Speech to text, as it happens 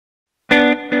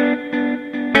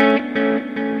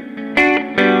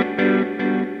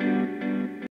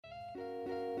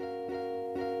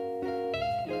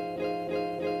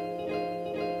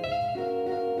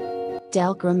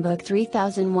Dell Chromebook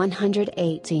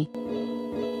 3180.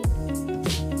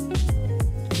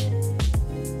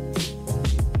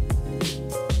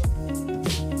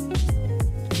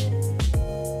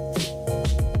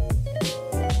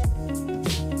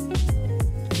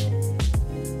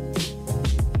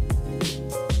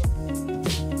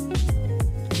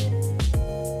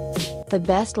 The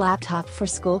best laptop for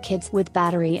school kids with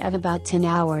battery of about 10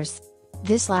 hours.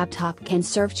 This laptop can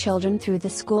serve children through the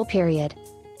school period.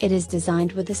 It is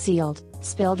designed with a sealed,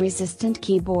 spill-resistant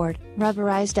keyboard,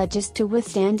 rubberized edges to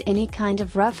withstand any kind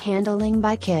of rough handling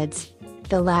by kids.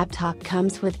 The laptop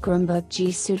comes with Chromebook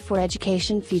G suite for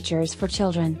education features for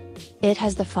children. It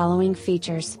has the following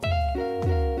features.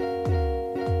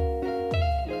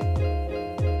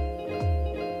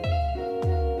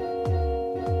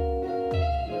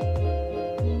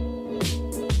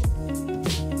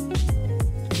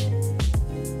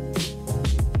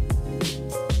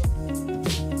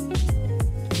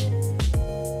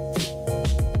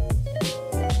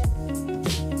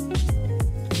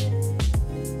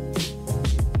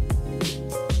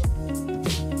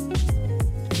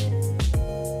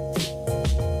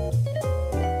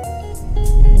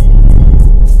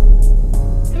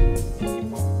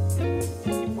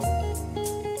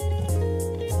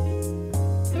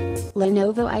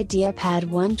 Lenovo IdeaPad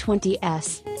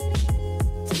 120S.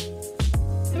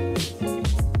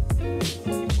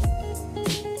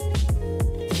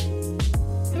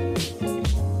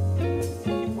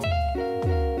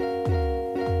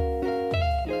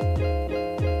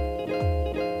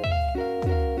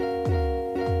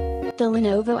 The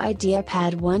Lenovo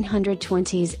IdeaPad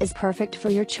 120s is perfect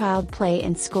for your child play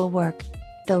and schoolwork.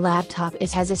 The laptop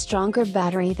has a stronger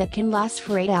battery that can last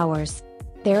for 8 hours.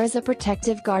 There is a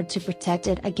protective guard to protect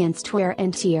it against wear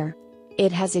and tear.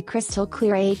 It has a crystal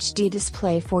clear HD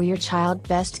display for your child's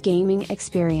best gaming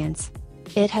experience.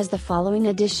 It has the following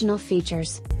additional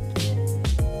features.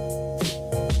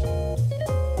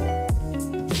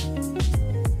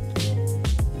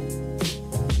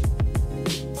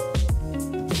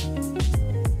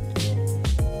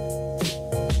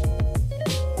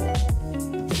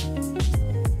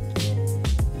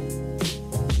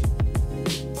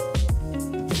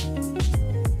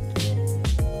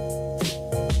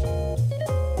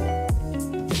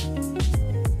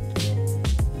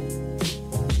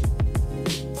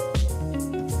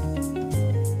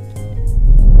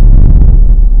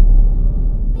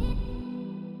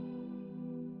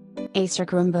 Acer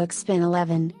Chromebook Spin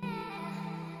 11.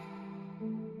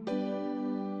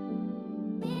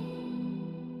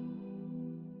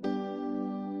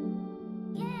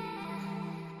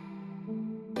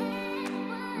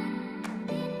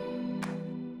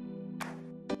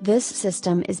 This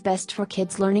system is best for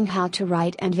kids learning how to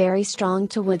write and very strong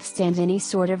to withstand any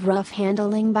sort of rough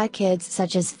handling by kids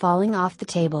such as falling off the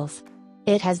tables.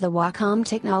 It has the Wacom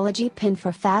technology pen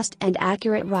for fast and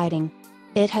accurate writing.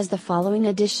 It has the following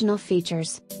additional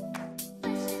features.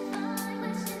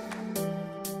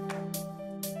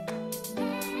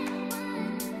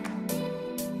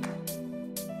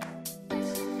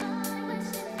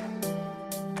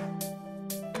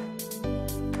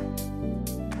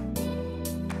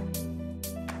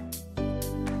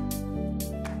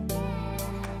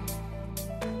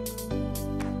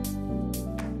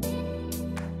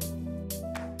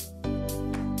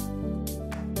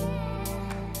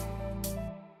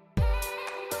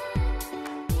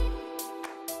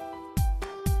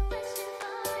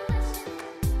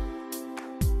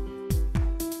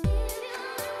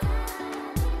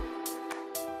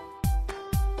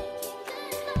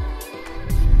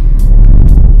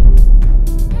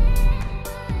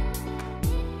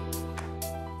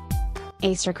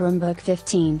 Acer Chromebook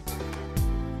 15.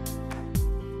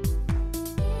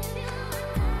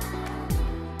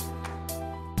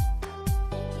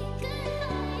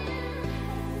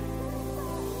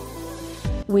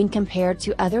 When compared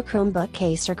to other Chromebook,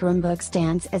 Acer Chromebook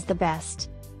stands as the best.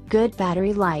 Good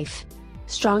battery life.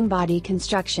 Strong body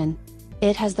construction.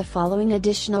 It has the following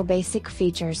additional basic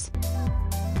features.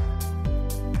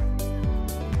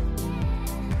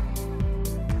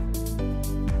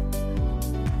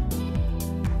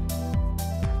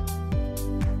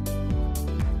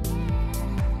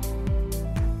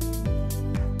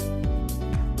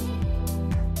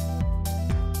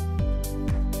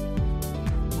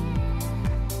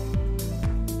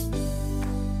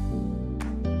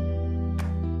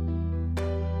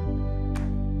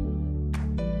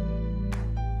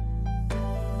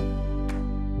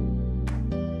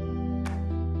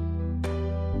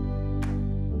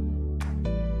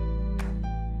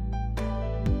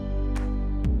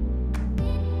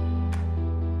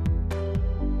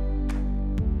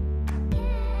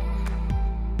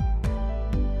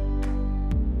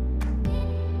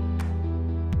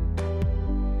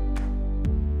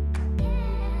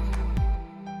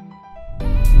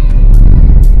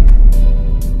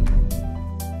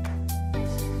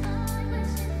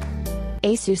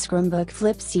 Asus Chromebook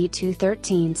Flip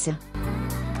C213.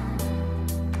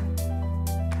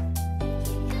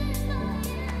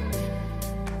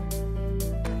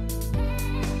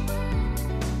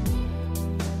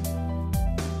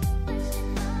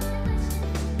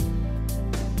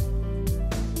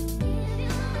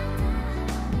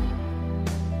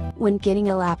 When getting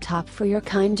a laptop for your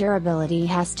kind, durability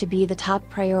has to be the top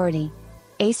priority.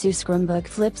 Asus Chromebook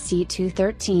Flip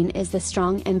C213 is the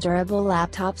strong and durable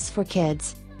laptops for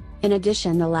kids. In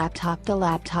addition, the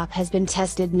laptop has been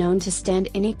tested known to stand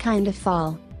any kind of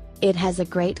fall. It has a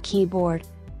great keyboard.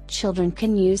 Children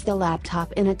can use the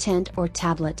laptop in a tent or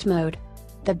tablet mode.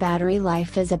 The battery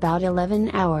life is about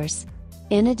 11 hours.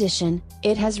 In addition,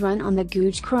 it has run on the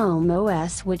Google Chrome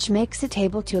OS, which makes it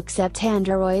able to accept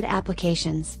Android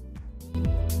applications.